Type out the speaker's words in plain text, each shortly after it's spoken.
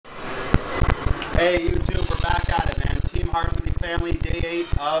Hey YouTube, we're back at it, man. Team Hartley family, day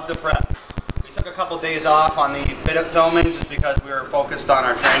 8 of the prep. We took a couple days off on the fit filming just because we were focused on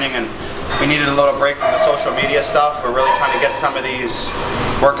our training and we needed a little break from the social media stuff. We're really trying to get some of these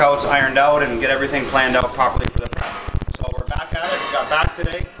workouts ironed out and get everything planned out properly for the prep. So we're back at it. We got back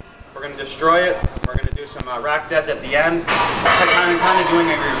today. We're going to destroy it. We're going to do some rack deads at the end. Kind of doing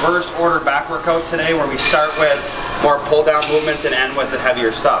a reverse order back workout today where we start with more pull down movements and end with the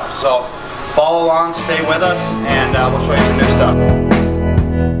heavier stuff. So follow along, stay with us, and we'll show you some new stuff.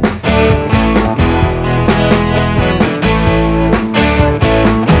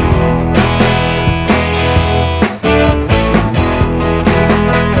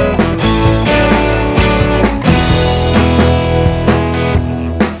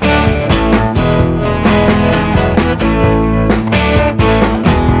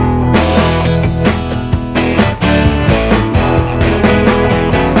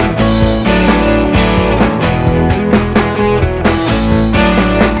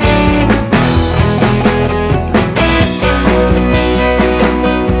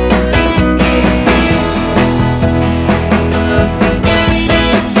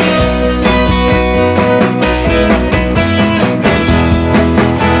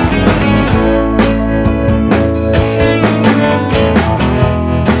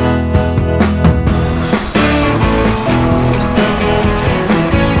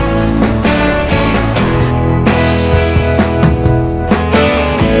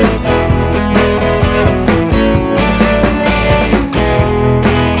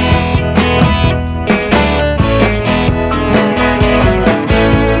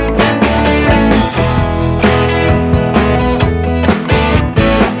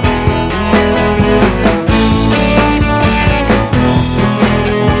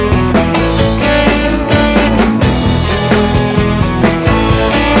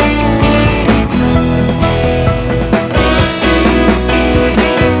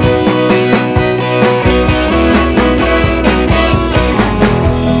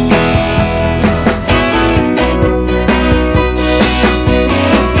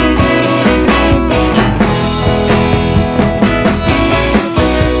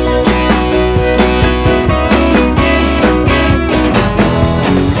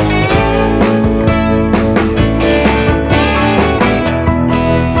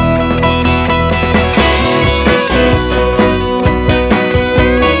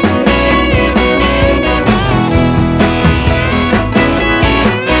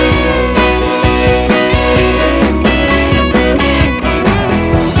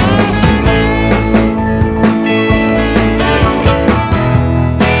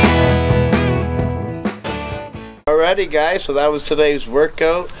 Alrighty guys, so that was today's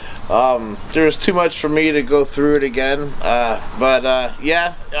workout. There was too much for me to go through it again, but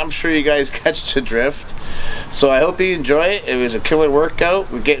yeah, I'm sure you guys catch the drift. So I hope you enjoy it. It was a killer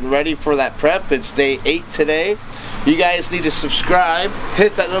workout. We're getting ready for that prep. It's day 8 today. You guys need to subscribe,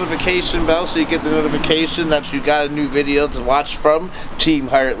 hit that notification bell so you get the notification that you got a new video to watch from Team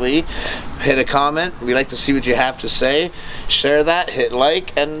Hartley. Hit a comment. We like to see what you have to say. Share that, hit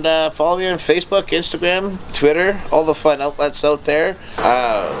like, and follow me on Facebook, Instagram, Twitter, all the fun outlets out there.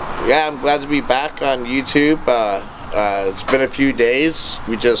 Yeah, I'm glad to be back on YouTube. It's been a few days.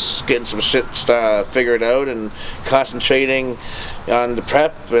 We just getting some shit figured out and concentrating on the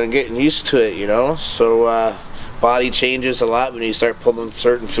prep and getting used to it, you know. So body changes a lot when you start pulling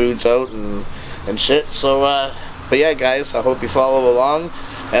certain foods out and shit. So but yeah guys, I hope you follow along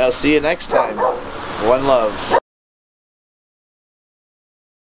and I'll see you next time. One love.